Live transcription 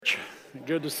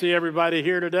Good to see everybody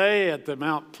here today at the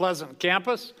Mount Pleasant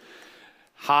campus.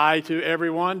 Hi to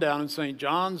everyone down in St.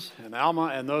 John's and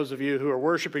Alma and those of you who are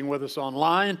worshiping with us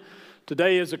online.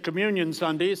 Today is a communion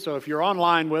Sunday, so if you're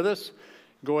online with us,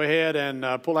 go ahead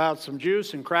and pull out some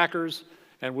juice and crackers,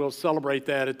 and we'll celebrate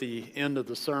that at the end of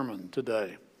the sermon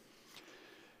today.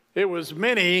 It was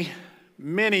many,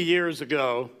 many years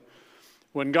ago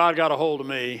when God got a hold of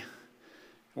me,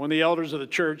 when the elders of the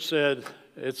church said,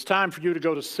 "It's time for you to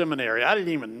go to seminary." I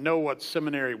didn't even know what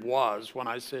seminary was when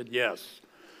I said yes.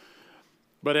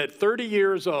 But at 30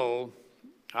 years old,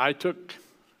 I took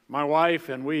my wife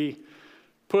and we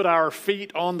put our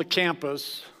feet on the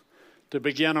campus to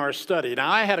begin our study. Now,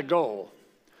 I had a goal.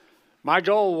 My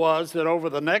goal was that over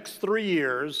the next 3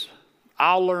 years,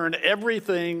 I'll learn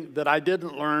everything that I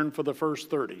didn't learn for the first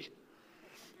 30.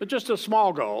 It's just a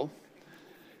small goal.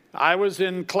 I was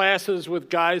in classes with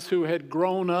guys who had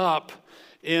grown up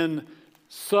in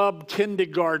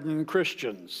sub-kindergarten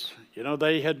Christians. You know,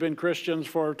 they had been Christians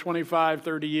for 25,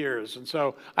 30 years. And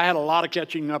so I had a lot of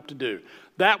catching up to do.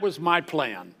 That was my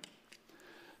plan.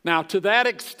 Now, to that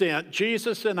extent,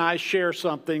 Jesus and I share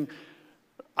something.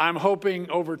 I'm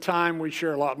hoping over time we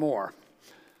share a lot more.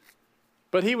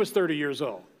 But he was 30 years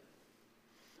old.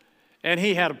 And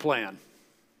he had a plan.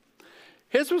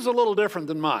 His was a little different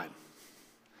than mine.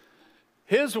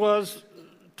 His was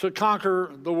to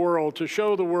conquer the world, to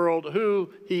show the world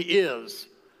who he is,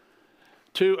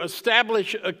 to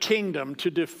establish a kingdom,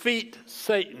 to defeat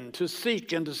Satan, to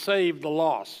seek and to save the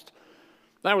lost.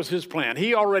 That was his plan.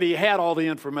 He already had all the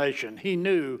information. He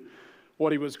knew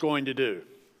what he was going to do.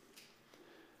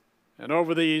 And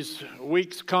over these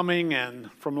weeks coming,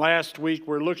 and from last week,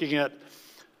 we're looking at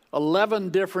 11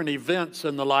 different events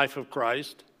in the life of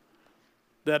Christ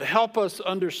that help us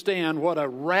understand what a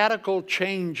radical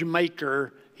change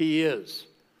maker he is.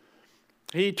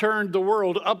 He turned the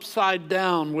world upside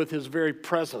down with his very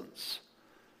presence.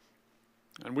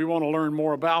 And we want to learn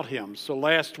more about him. So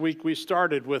last week we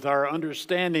started with our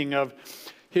understanding of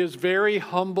his very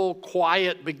humble,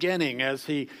 quiet beginning as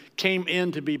he came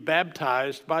in to be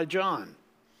baptized by John.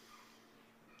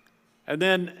 And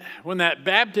then when that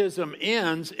baptism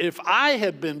ends, if I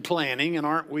had been planning, and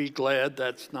aren't we glad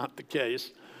that's not the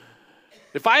case,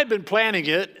 if I had been planning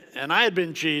it and I had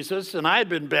been Jesus and I had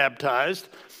been baptized,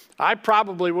 I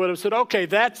probably would have said, okay,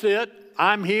 that's it.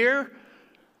 I'm here.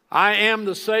 I am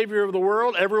the Savior of the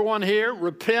world. Everyone here,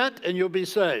 repent and you'll be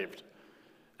saved.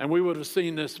 And we would have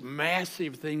seen this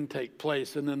massive thing take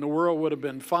place, and then the world would have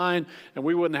been fine and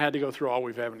we wouldn't have had to go through all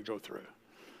we've having to go through.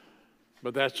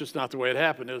 But that's just not the way it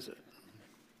happened, is it?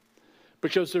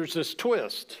 Because there's this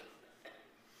twist.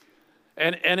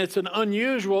 And it's an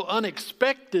unusual,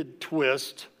 unexpected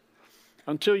twist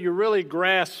until you really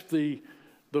grasp the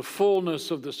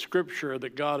fullness of the Scripture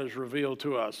that God has revealed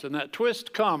to us. And that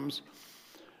twist comes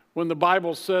when the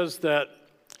Bible says that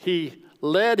he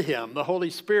led him, the Holy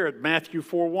Spirit, Matthew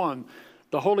 4:1.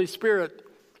 The Holy Spirit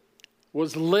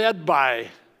was led by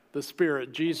the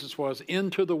Spirit, Jesus was,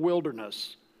 into the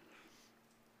wilderness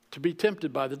to be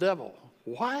tempted by the devil.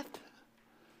 What?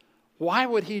 Why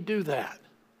would he do that?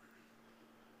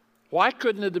 Why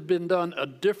couldn't it have been done a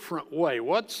different way?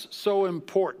 What's so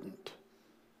important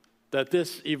that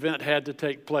this event had to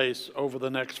take place over the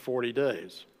next 40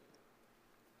 days?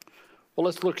 Well,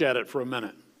 let's look at it for a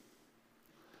minute.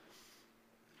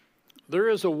 There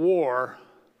is a war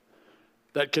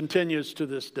that continues to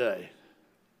this day.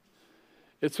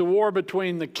 It's a war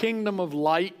between the kingdom of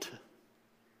light,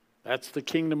 that's the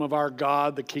kingdom of our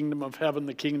God, the kingdom of heaven,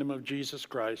 the kingdom of Jesus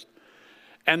Christ,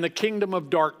 and the kingdom of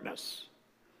darkness,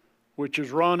 which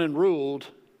is run and ruled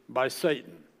by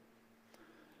Satan.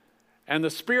 And the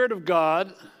Spirit of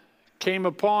God came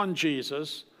upon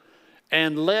Jesus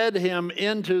and led him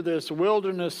into this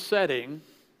wilderness setting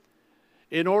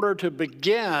in order to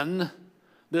begin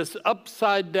this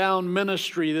upside-down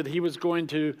ministry that he was going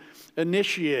to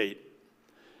initiate.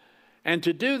 And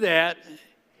to do that,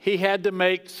 he had to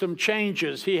make some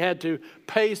changes. He had to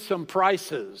pay some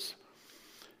prices.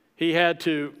 He had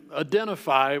to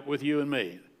identify with you and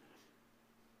me.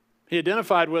 He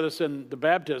identified with us in the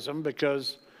baptism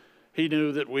because he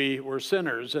knew that we were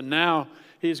sinners. And now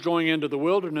he's going into the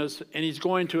wilderness and he's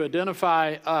going to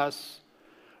identify us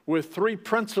with three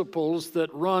principles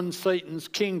that run Satan's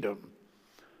kingdom: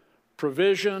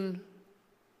 provision,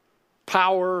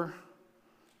 power,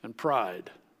 and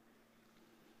pride.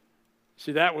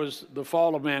 See, that was the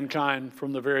fall of mankind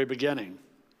from the very beginning.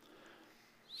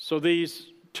 So these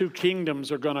two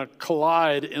kingdoms are going to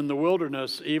collide in the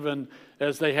wilderness, even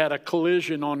as they had a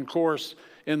collision on course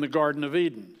in the Garden of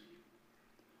Eden.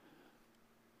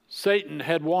 Satan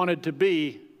had wanted to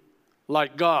be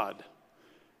like God.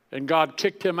 and God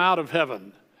kicked him out of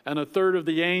heaven, and a third of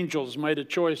the angels made a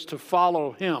choice to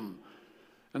follow him.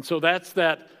 And so that's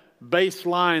that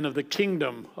baseline of the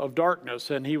kingdom of darkness,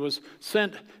 and he was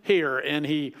sent here, and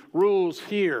he rules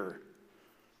here,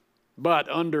 but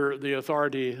under the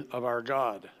authority of our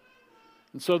God.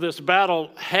 And so this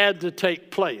battle had to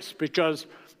take place because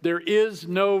there is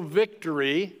no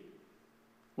victory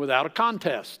without a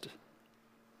contest.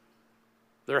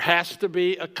 There has to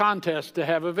be a contest to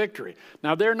have a victory.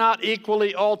 Now, they're not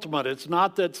equally ultimate. It's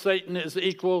not that Satan is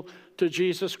equal to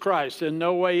Jesus Christ. In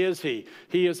no way is he.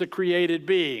 He is a created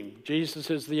being. Jesus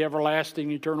is the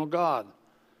everlasting, eternal God.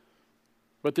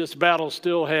 But this battle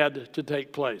still had to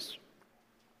take place.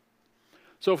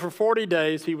 So for 40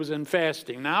 days, he was in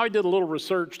fasting. Now, I did a little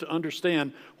research to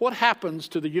understand what happens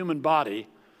to the human body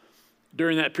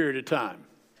during that period of time.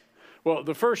 Well,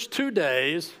 the first 2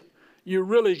 days, you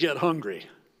really get hungry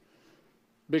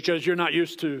because you're not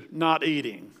used to not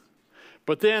eating.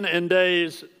 But then in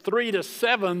days 3 to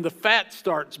 7, the fat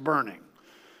starts burning.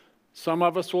 Some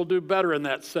of us will do better in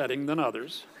that setting than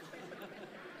others.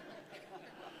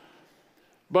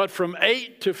 But from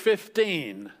 8 to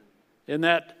 15, in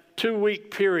that 2-week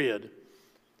period,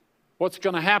 what's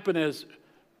going to happen is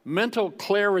mental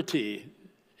clarity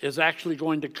is actually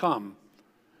going to come.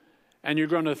 And you're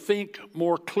going to think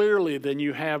more clearly than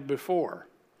you have before.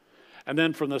 And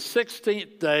then from the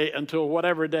 16th day until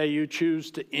whatever day you choose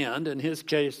to end, in his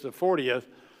case the 40th,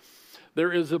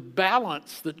 there is a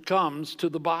balance that comes to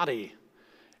the body.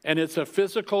 And it's a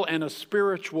physical and a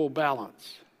spiritual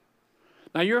balance.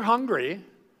 Now you're hungry,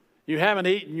 you haven't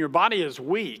eaten, your body is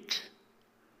weak,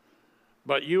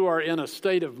 but you are in a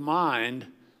state of mind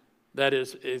that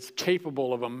is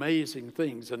capable of amazing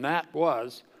things. And that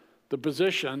was the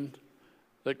position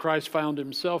that Christ found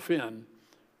himself in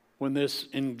when this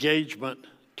engagement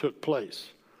took place.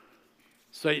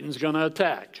 Satan's going to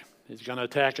attack. He's going to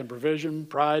attack in provision,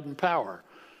 pride, and power.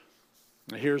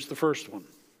 Now here's the first one.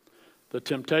 The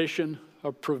temptation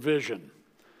of provision.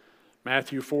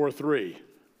 Matthew 4:3.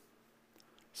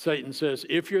 Satan says,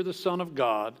 if you're the Son of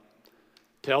God,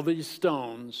 tell these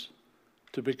stones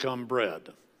to become bread.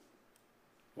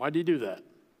 Why did he do that?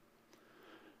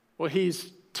 Well,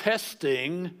 he's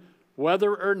testing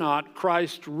whether or not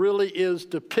Christ really is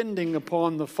depending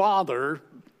upon the Father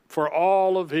for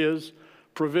all of his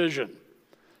provision.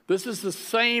 This is the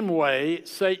same way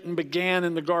Satan began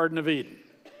in the Garden of Eden.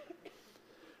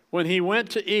 When he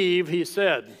went to Eve, he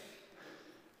said,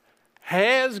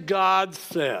 has God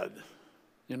said,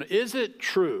 is it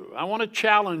true? I want to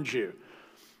challenge you.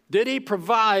 Did he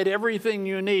provide everything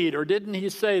you need, or didn't he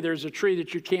say there's a tree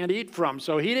that you can't eat from?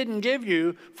 So he didn't give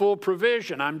you full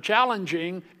provision. I'm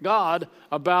challenging God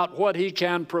about what he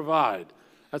can provide.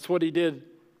 That's what he did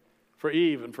for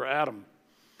Eve and for Adam.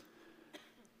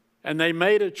 And they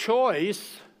made a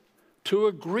choice to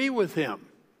agree with him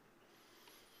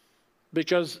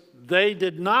because they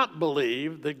did not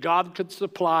believe that God could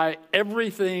supply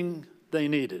everything they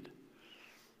needed.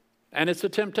 And it's a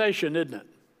temptation, isn't it?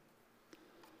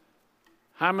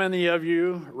 How many of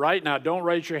you, right now, don't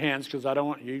raise your hands because I don't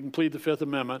want you can plead the Fifth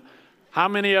Amendment. How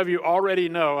many of you already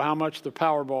know how much the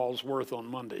Powerball is worth on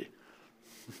Monday?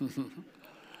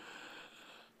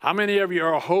 How many of you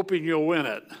are hoping you'll win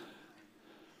it?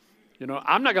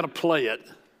 I'm not going to play it.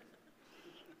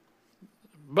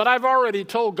 But I've already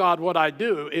told God what I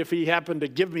do if he happened to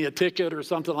give me a ticket or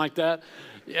something like that.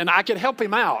 And I could help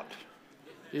him out.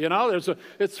 It's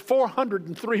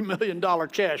 $403 million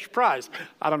cash prize.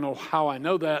 I don't know how I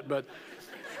know that, but.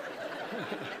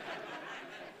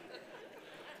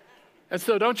 And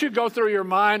so don't you go through your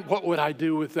mind, what would I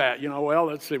do with that? Well,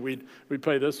 let's see, we'd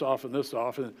pay this off and this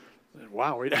off, and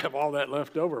wow, we'd have all that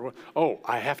left over. Oh,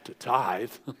 I have to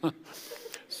tithe.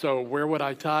 So where would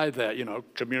I tithe that?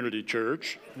 Community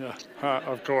church, yeah,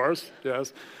 of course,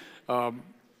 yes. But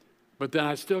then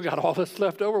I still got all this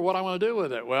left over. What do I want to do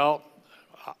with it? Well,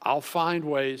 I'll find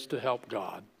ways to help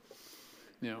God.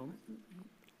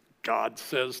 God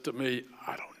says to me,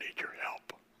 I don't need your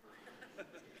help.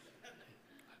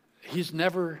 He's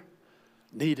never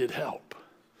needed help.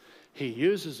 He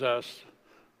uses us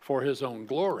for his own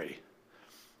glory.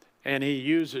 And he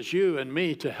uses you and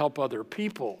me to help other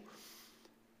people.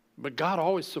 But God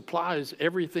always supplies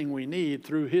everything we need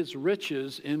through his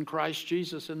riches in Christ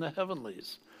Jesus in the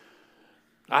heavenlies.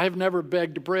 I have never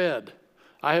begged bread.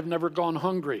 I have never gone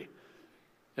hungry.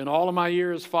 In all of my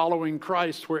years following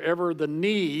Christ, wherever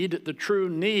the true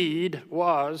need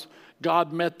was,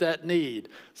 God met that need.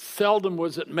 Seldom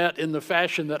was it met in the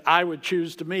fashion that I would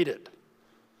choose to meet it.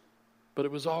 But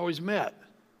it was always met.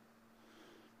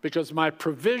 because my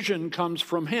provision comes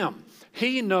from him.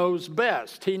 He knows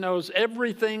best. He knows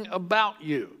everything about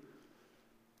you.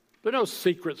 There are no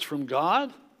secrets from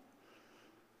God.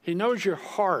 He knows your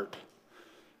heart.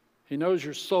 He knows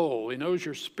your soul. He knows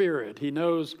your spirit. He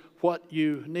knows what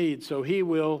you need, so he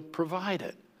will provide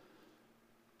it.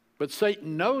 But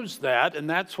Satan knows that, and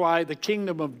that's why the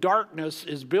kingdom of darkness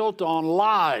is built on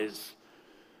lies.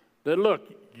 That, look,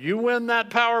 you win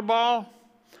that Powerball,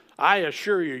 I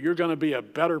assure you, you're going to be a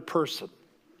better person.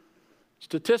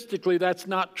 Statistically, that's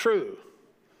not true.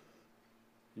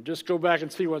 You just go back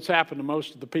and see what's happened to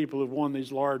most of the people who've won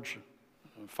these large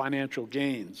financial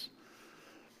gains.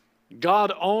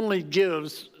 God only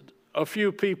gives a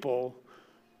few people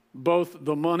both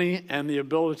the money and the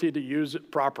ability to use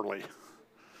it properly.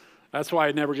 That's why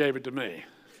he never gave it to me.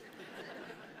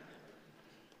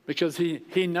 Because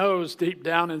he knows deep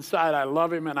down inside I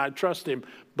love him and I trust him,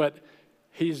 but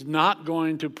he's not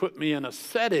going to put me in a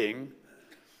setting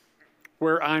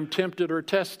where I'm tempted or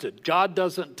tested. God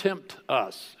doesn't tempt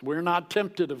us. We're not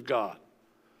tempted of God.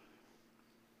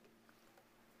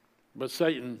 But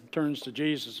Satan turns to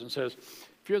Jesus and says,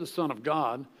 if you're the Son of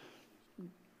God,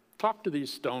 talk to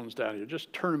these stones down here.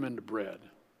 Just turn them into bread.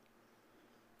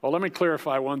 Well, let me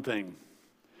clarify one thing.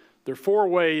 There are 4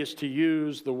 ways to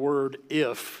use the word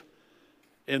if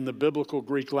in the biblical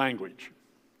Greek language.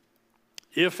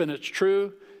 If and it's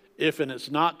true, if and it's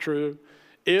not true,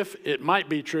 if it might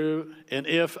be true, and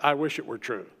if I wish it were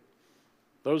true.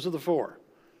 Those are the 4.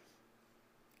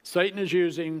 Satan is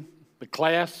using the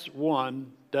class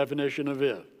 1 definition of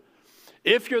if.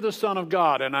 If you're the Son of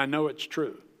God, and I know it's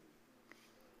true.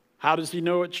 How does he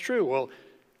know it's true? Well,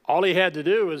 all he had to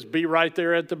do is be right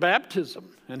there at the baptism,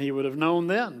 and he would have known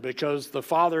then, because the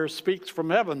Father speaks from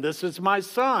heaven, this is my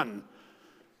Son,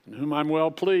 in whom I'm well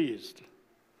pleased.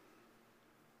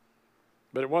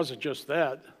 But it wasn't just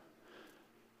that.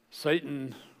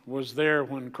 Satan was there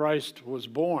when Christ was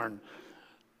born.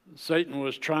 Satan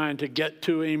was trying to get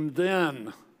to him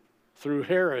then through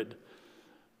Herod.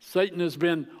 Satan has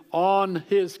been on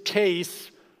his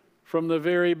case from the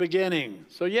very beginning.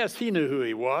 So yes, he knew who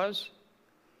he was.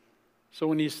 So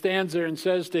when he stands there and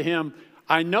says to him,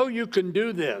 I know you can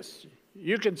do this.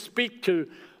 You can speak to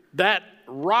that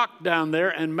rock down there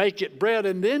and make it bread,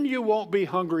 and then you won't be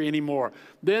hungry anymore.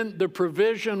 Then the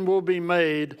provision will be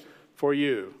made for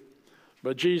you.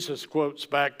 But Jesus quotes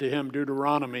back to him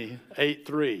Deuteronomy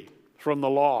 8:3 from the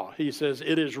law. He says,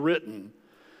 it is written,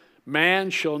 man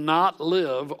shall not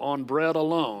live on bread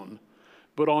alone,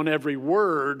 but on every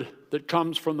word that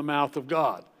comes from the mouth of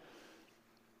God.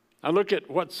 Now look at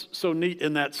what's so neat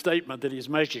in that statement that he's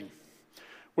making.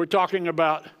 We're talking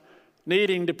about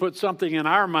needing to put something in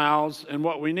our mouths, and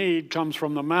what we need comes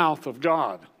from the mouth of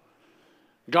God.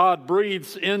 God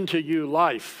breathes into you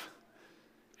life,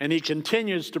 and he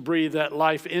continues to breathe that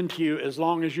life into you as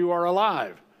long as you are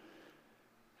alive.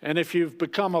 And if you've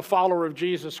become a follower of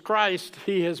Jesus Christ,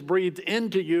 he has breathed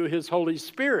into you his Holy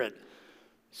Spirit.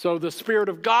 So the Spirit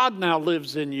of God now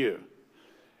lives in you.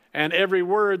 And every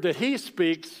word that he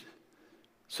speaks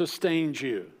sustains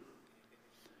you.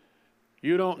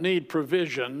 You don't need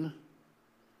provision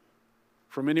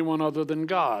from anyone other than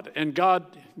God. And God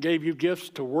gave you gifts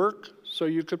to work so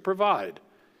you could provide.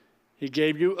 He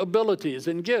gave you abilities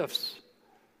and gifts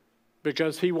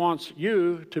because he wants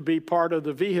you to be part of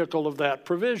the vehicle of that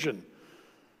provision.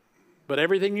 But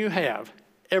everything you have,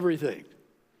 everything,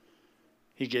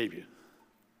 he gave you.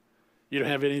 You don't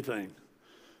have anything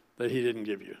that he didn't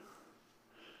give you.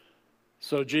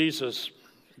 So Jesus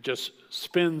just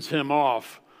spins him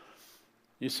off.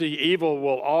 You see, evil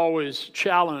will always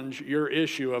challenge your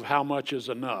issue of how much is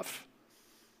enough.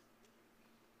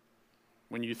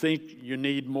 When you think you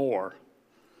need more,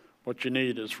 what you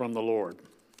need is from the Lord.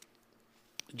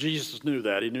 Jesus knew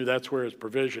that. He knew that's where his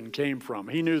provision came from.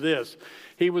 He knew this.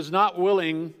 He was not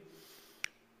willing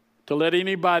to let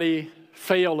anybody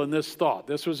fail in this thought.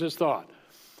 This was his thought.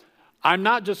 I'm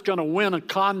not just going to win a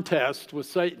contest with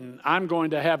Satan. I'm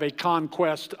going to have a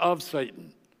conquest of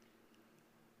Satan.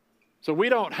 So we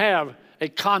don't have a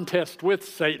contest with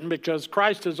Satan because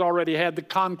Christ has already had the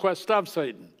conquest of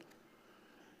Satan.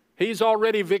 He's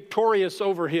already victorious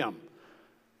over him.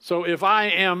 So if I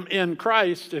am in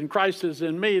Christ and Christ is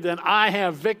in me, then I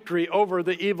have victory over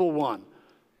the evil one.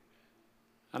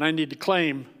 And I need to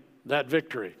claim that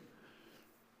victory.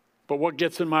 But what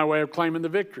gets in my way of claiming the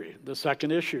victory? The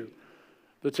second issue,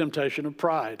 the temptation of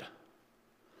pride.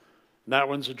 And that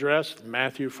one's addressed in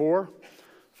Matthew 4,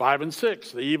 5 and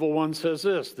 6. The evil one says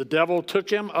this, the devil took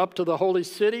him up to the holy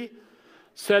city,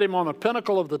 set him on the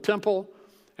pinnacle of the temple,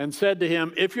 and said to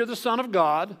him, if you're the Son of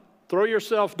God, throw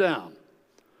yourself down.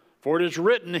 For it is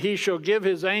written, he shall give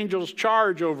his angels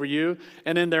charge over you,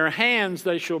 and in their hands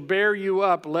they shall bear you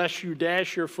up, lest you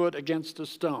dash your foot against a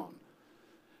stone.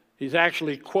 He's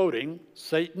actually quoting,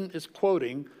 Satan is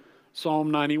quoting Psalm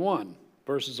 91,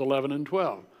 verses 11 and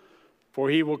 12. For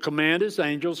he will command his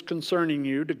angels concerning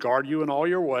you to guard you in all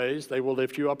your ways. They will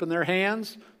lift you up in their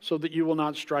hands so that you will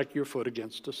not strike your foot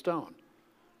against a stone.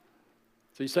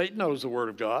 See, Satan knows the Word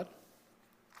of God,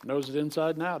 knows it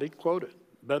inside and out. He can quote it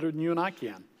better than you and I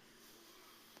can.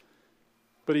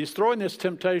 But he's throwing this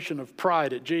temptation of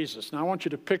pride at Jesus. Now I want you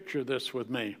to picture this with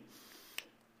me.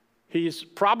 He's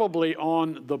probably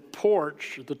on the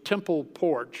porch, the temple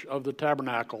porch of the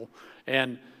tabernacle,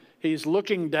 and he's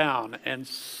looking down, and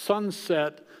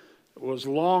sunset was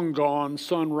long gone,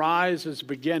 sunrise is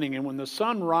beginning, and when the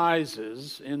sun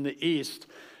rises in the east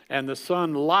and the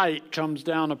sunlight comes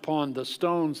down upon the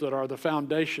stones that are the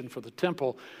foundation for the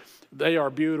temple, they are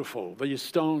beautiful. These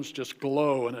stones just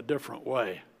glow in a different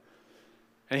way.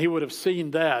 And he would have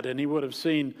seen that, and he would have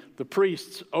seen the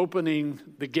priests opening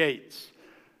the gates,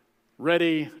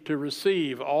 ready to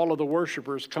receive all of the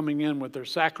worshipers coming in with their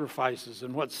sacrifices.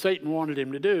 And what Satan wanted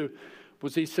him to do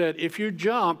was he said, if you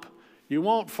jump, you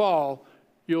won't fall.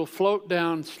 You'll float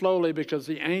down slowly because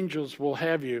the angels will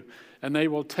have you, and they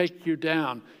will take you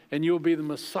down. And you'll be the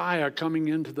Messiah coming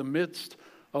into the midst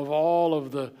of all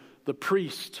of the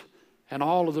priests and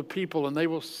all of the people, and they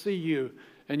will see you,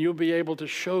 and you'll be able to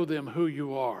show them who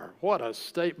you are. What a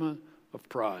statement of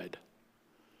pride.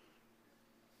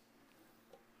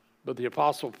 But the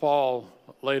Apostle Paul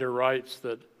later writes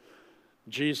that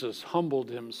Jesus humbled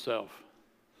himself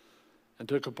and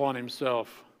took upon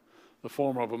himself the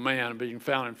form of a man. Being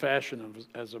found in fashion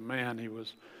as a man, he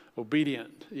was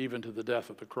obedient even to the death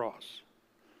of the cross.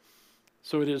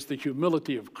 So it is the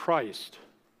humility of Christ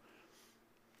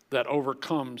that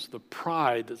overcomes the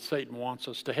pride that Satan wants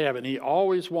us to have. And he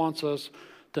always wants us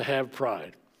to have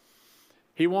pride.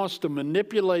 He wants to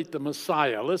manipulate the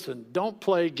Messiah. Listen, don't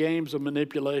play games of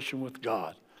manipulation with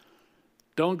God.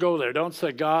 Don't go there. Don't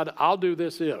say, God, I'll do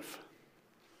this if.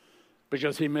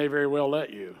 Because he may very well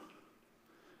let you.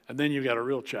 And then you got a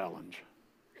real challenge.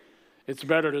 It's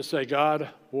better to say, God,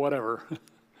 whatever.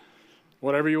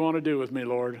 Whatever you want to do with me,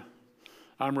 Lord,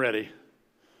 I'm ready.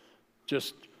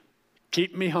 Just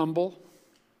keep me humble,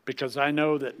 because I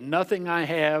know that nothing I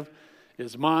have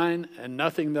is mine, and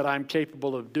nothing that I'm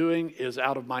capable of doing is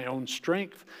out of my own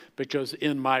strength, because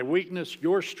in my weakness,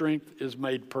 your strength is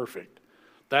made perfect.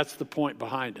 That's the point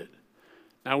behind it.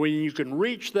 Now, when you can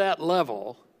reach that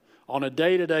level on a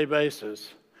day-to-day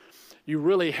basis, you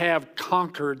really have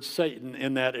conquered Satan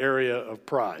in that area of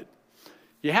pride.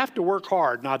 You have to work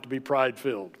hard not to be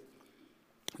pride-filled.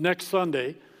 Next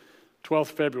Sunday, 12th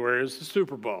February, is the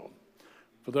Super Bowl.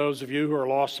 For those of you who are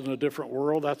lost in a different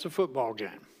world, that's a football game.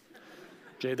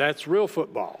 Okay, that's real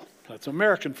football. That's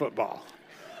American football.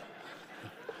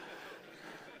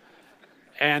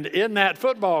 And in that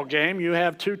football game, you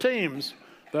have two teams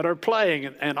that are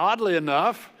playing. And oddly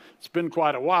enough, it's been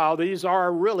quite a while, these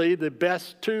are really the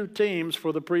best two teams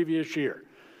for the previous year.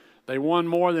 They won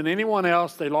more than anyone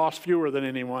else. They lost fewer than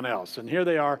anyone else. And here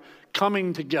they are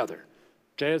coming together.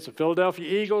 Okay, it's the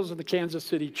Philadelphia Eagles and the Kansas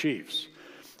City Chiefs.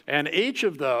 And each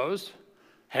of those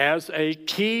has a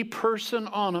key person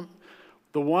on them.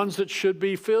 The ones that should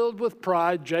be filled with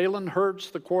pride, Jalen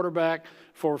Hurts, the quarterback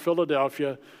for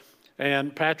Philadelphia,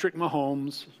 and Patrick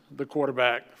Mahomes, the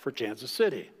quarterback for Kansas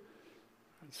City.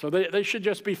 So they should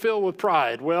just be filled with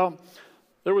pride. Well,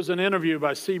 there was an interview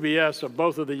by CBS of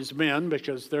both of these men,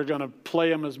 because they're going to play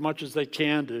them as much as they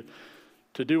can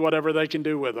to do whatever they can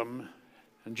do with them.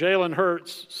 And Jalen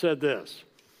Hurts said this: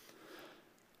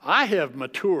 I have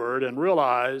matured and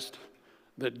realized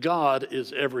that God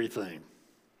is everything,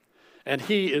 and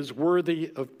he is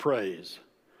worthy of praise.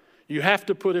 You have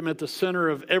to put him at the center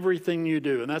of everything you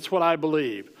do, and that's what I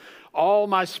believe. All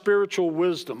my spiritual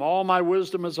wisdom, all my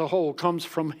wisdom as a whole comes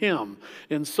from him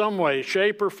in some way,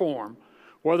 shape, or form,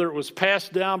 whether it was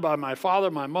passed down by my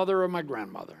father, my mother, or my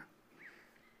grandmother.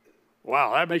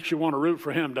 Wow, that makes you want to root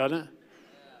for him, doesn't it?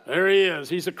 There he is.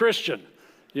 He's a Christian.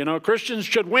 You know, Christians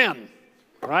should win,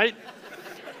 right?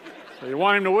 So you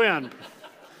want him to win.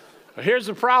 But here's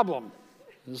the problem.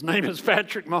 His name is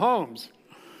Patrick Mahomes.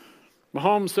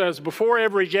 Mahomes says, before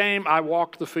every game, I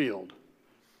walk the field.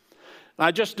 And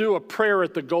I just do a prayer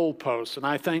at the goalpost, and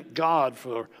I thank God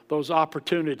for those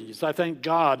opportunities. I thank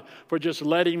God for just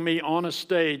letting me on a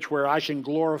stage where I can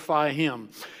glorify him.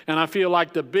 And I feel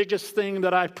like the biggest thing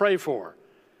that I pray for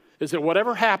is that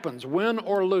whatever happens, win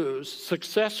or lose,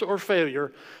 success or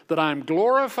failure, that I'm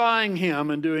glorifying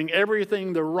him and doing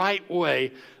everything the right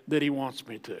way that he wants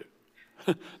me to.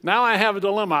 Now I have a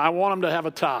dilemma. I want them to have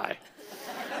a tie.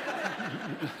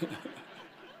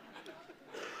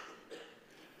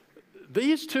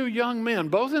 These two young men,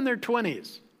 both in their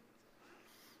 20s,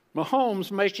 Mahomes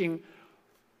making,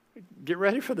 get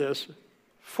ready for this,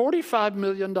 $45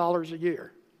 million a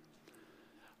year.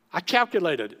 I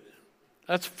calculated it.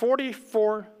 That's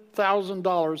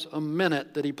 $44,000 a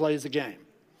minute that he plays a game.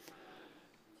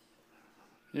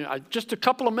 You know, just a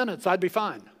couple of minutes, I'd be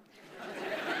fine.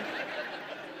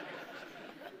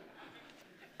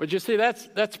 But you see,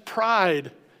 that's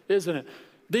pride, isn't it?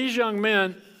 These young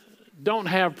men don't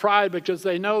have pride because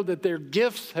they know that their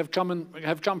gifts have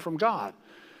come from God,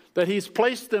 that He's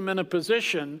placed them in a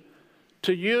position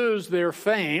to use their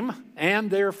fame and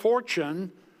their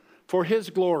fortune for His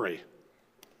glory.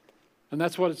 And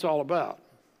that's what it's all about.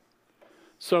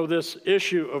 So this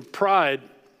issue of pride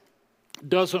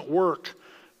doesn't work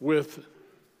with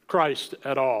Christ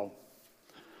at all.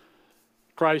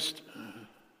 Christ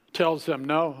tells them,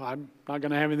 no, I'm not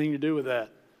going to have anything to do with that.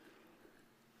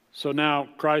 So now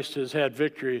Christ has had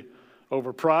victory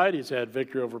over pride. He's had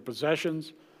victory over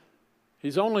possessions.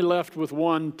 He's only left with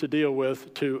one to deal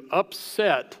with, to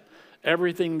upset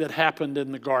everything that happened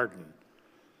in the garden.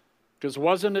 Because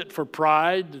wasn't it for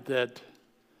pride that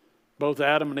both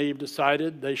Adam and Eve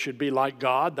decided they should be like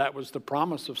God? That was the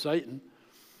promise of Satan.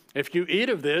 If you eat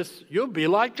of this, you'll be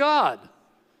like God.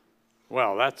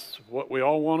 Well, that's what we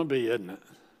all want to be, isn't it?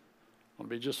 Want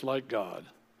to be just like God.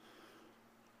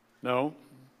 No.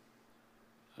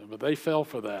 But they fell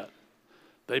for that.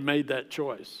 They made that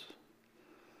choice.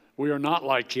 We are not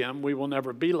like Him. We will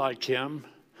never be like Him.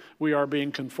 We are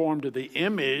being conformed to the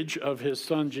image of His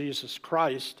Son, Jesus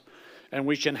Christ. And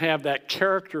we can have that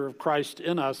character of Christ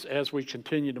in us as we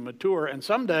continue to mature. And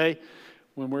someday,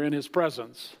 when we're in His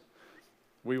presence,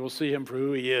 we will see Him for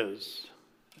who He is.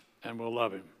 And we'll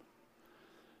love Him.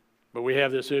 But we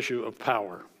have this issue of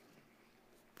power.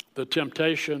 The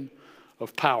temptation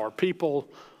of power. People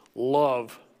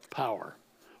love power.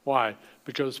 Why?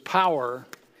 Because power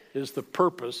is the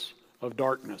purpose of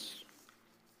darkness.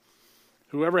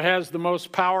 Whoever has the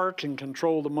most power can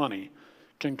control the money,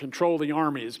 can control the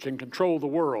armies, can control the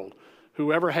world.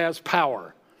 Whoever has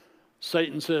power.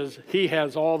 Satan says he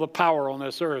has all the power on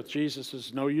this earth. Jesus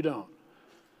says, no, you don't.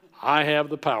 I have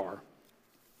the power.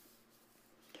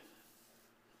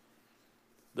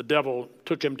 The devil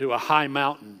took him to a high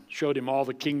mountain, showed him all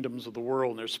the kingdoms of the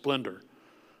world and their splendor.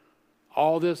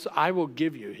 All this I will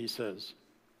give you, he says,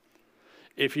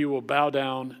 if you will bow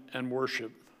down and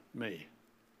worship me.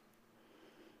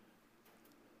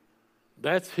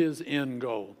 That's his end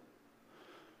goal,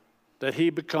 that he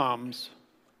becomes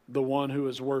the one who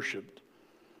is worshiped,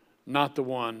 not the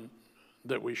one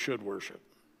that we should worship.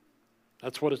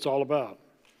 That's what it's all about.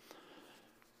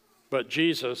 But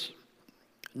Jesus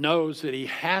knows that he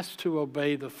has to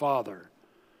obey the Father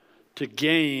to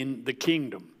gain the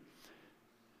kingdom.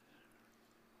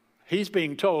 He's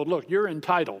being told, look, you're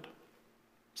entitled.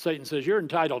 Satan says, you're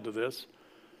entitled to this.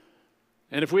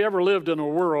 And if we ever lived in a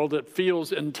world that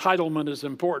feels entitlement is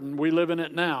important, we live in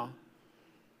it now.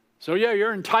 So yeah,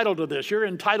 you're entitled to this. You're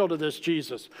entitled to this,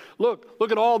 Jesus.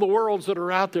 Look at all the worlds that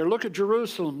are out there. Look at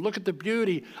Jerusalem. Look at the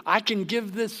beauty. I can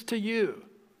give this to you.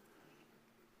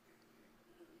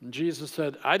 And Jesus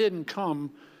said, I didn't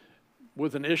come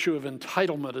with an issue of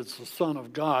entitlement as the Son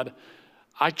of God.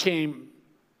 I came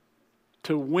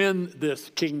to win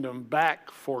this kingdom back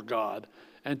for God.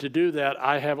 And to do that,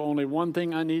 I have only one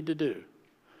thing I need to do.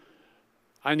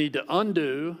 I need to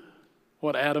undo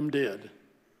what Adam did.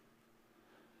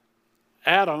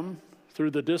 Adam,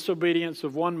 through the disobedience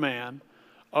of one man,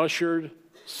 ushered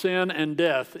sin and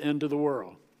death into the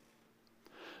world.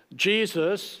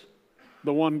 Jesus,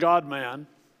 the one God-man,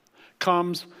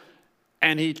 comes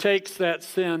and he takes that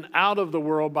sin out of the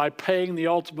world by paying the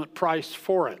ultimate price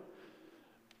for it.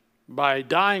 By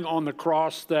dying on the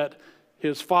cross, that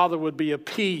his Father would be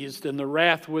appeased and the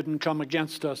wrath wouldn't come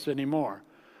against us anymore.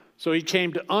 So he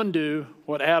came to undo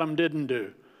what Adam didn't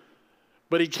do.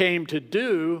 But he came to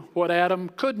do what Adam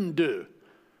couldn't do.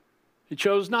 He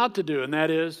chose not to do, and that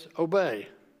is obey.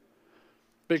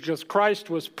 Because Christ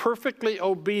was perfectly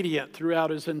obedient throughout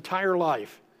his entire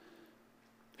life.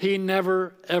 He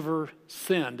never, ever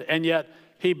sinned. And yet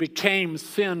he became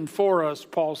sin for us,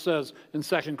 Paul says in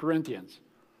 2 Corinthians.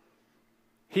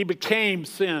 He became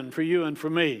sin for you and for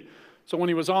me. So when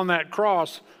he was on that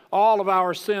cross, all of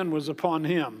our sin was upon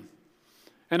him.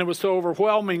 And it was so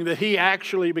overwhelming that he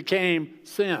actually became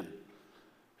sin.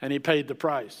 And he paid the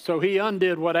price. So he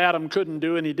undid what Adam couldn't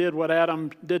do, and he did what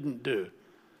Adam didn't do.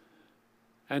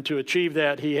 And to achieve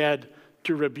that, he had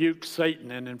to rebuke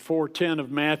Satan. And in 4:10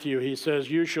 of Matthew, he says,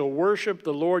 "You shall worship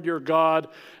the Lord your God,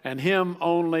 and him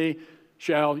only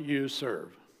shall you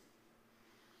serve."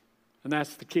 And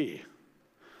that's the key.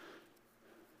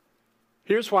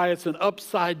 Here's why it's an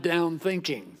upside down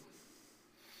thinking.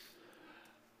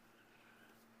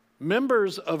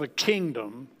 Members of a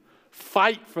kingdom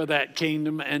fight for that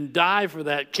kingdom and die for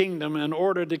that kingdom in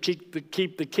order to keep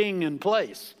the king in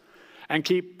place and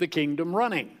keep the kingdom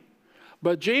running.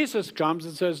 But Jesus comes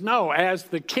and says, no, as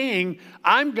the king,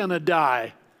 I'm going to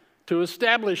die to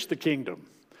establish the kingdom.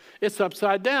 It's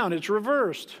upside down. It's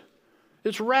reversed.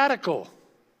 It's radical.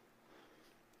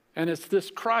 And it's this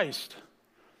Christ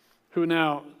who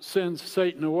now sends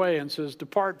Satan away and says,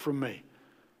 depart from me.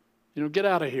 Get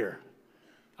out of here.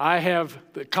 I have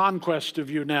the conquest of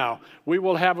you now. We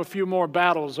will have a few more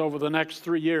battles over the next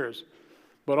 3 years.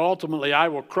 But ultimately, I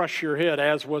will crush your head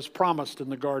as was promised in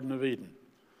the Garden of Eden.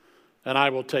 And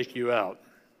I will take you out.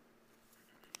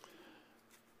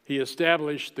 He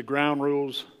established the ground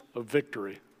rules of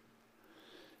victory.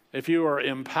 If you are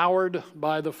empowered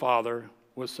by the Father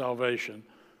with salvation,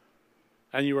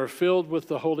 and you are filled with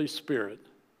the Holy Spirit,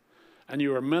 and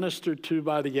you are ministered to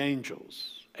by the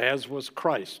angels, as was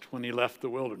Christ when he left the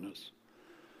wilderness,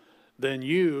 then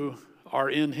you are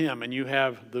in him, and you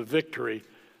have the victory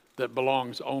that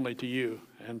belongs only to you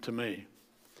and to me.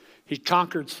 He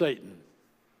conquered Satan.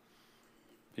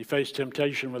 He faced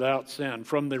temptation without sin.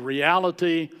 From the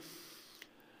reality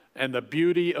and the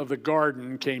beauty of the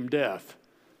garden came death.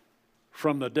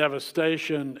 From the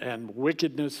devastation and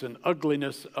wickedness and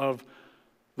ugliness of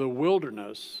the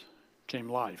wilderness came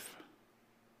life.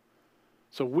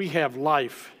 So we have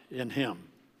life in him,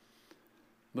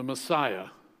 the Messiah,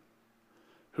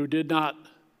 who did not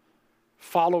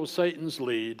follow Satan's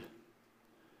lead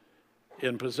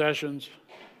in possessions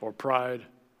or pride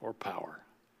or power.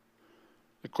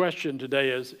 The question today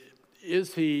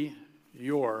is he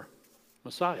your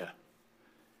Messiah?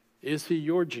 Is he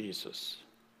your Jesus?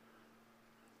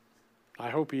 I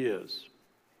hope he is.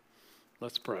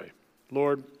 Let's pray.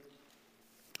 Lord,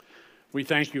 we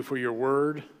thank you for your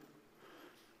word.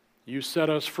 You set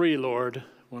us free, Lord,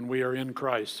 when we are in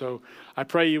Christ. So I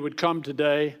pray you would come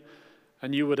today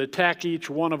and you would attack each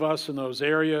one of us in those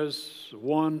areas,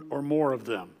 one or more of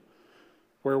them,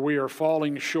 where we are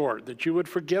falling short, that you would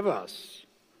forgive us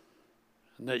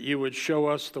and that you would show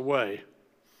us the way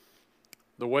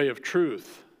of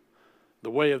truth, the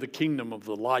way of the kingdom of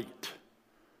the light.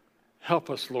 Help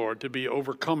us, Lord, to be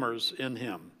overcomers in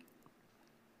him.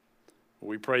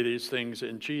 We pray these things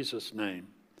in Jesus' name.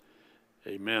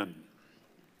 Amen.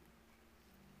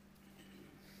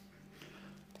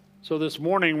 So this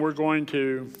morning we're going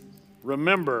to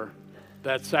remember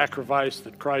that sacrifice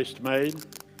that Christ made.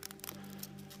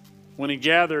 When he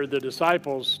gathered the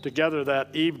disciples together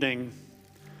that evening,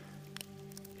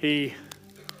 he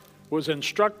was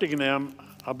instructing them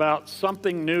about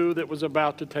something new that was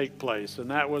about to take place, and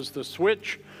that was the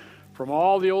switch from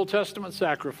all the Old Testament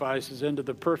sacrifices into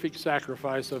the perfect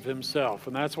sacrifice of himself.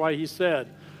 And that's why he said,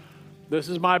 "This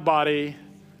is my body,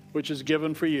 which is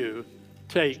given for you.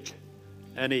 Take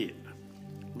and eat."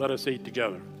 Let us eat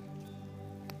together.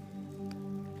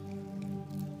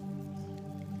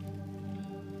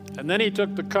 And then he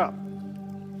took the cup,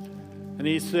 and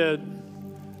he said,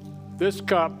 "This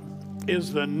cup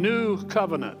is the new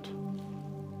covenant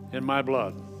in my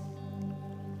blood,"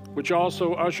 which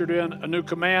also ushered in a new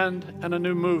command and a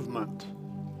new movement.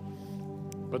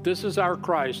 But this is our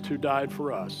Christ who died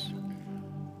for us.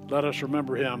 Let us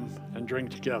remember him and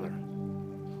drink together.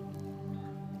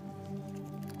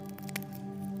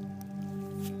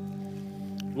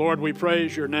 Lord, we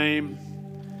praise your name.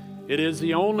 It is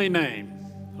the only name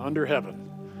under heaven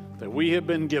that we have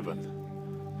been given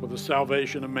for the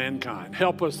salvation of mankind.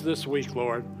 Help us this week,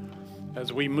 Lord,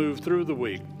 as we move through the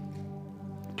week,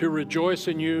 to rejoice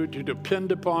in you, to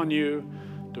depend upon you,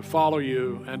 to follow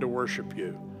you, and to worship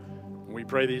you. We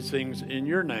pray these things in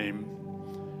your name.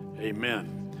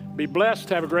 Amen. Be blessed.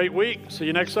 Have a great week. See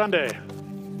you next Sunday.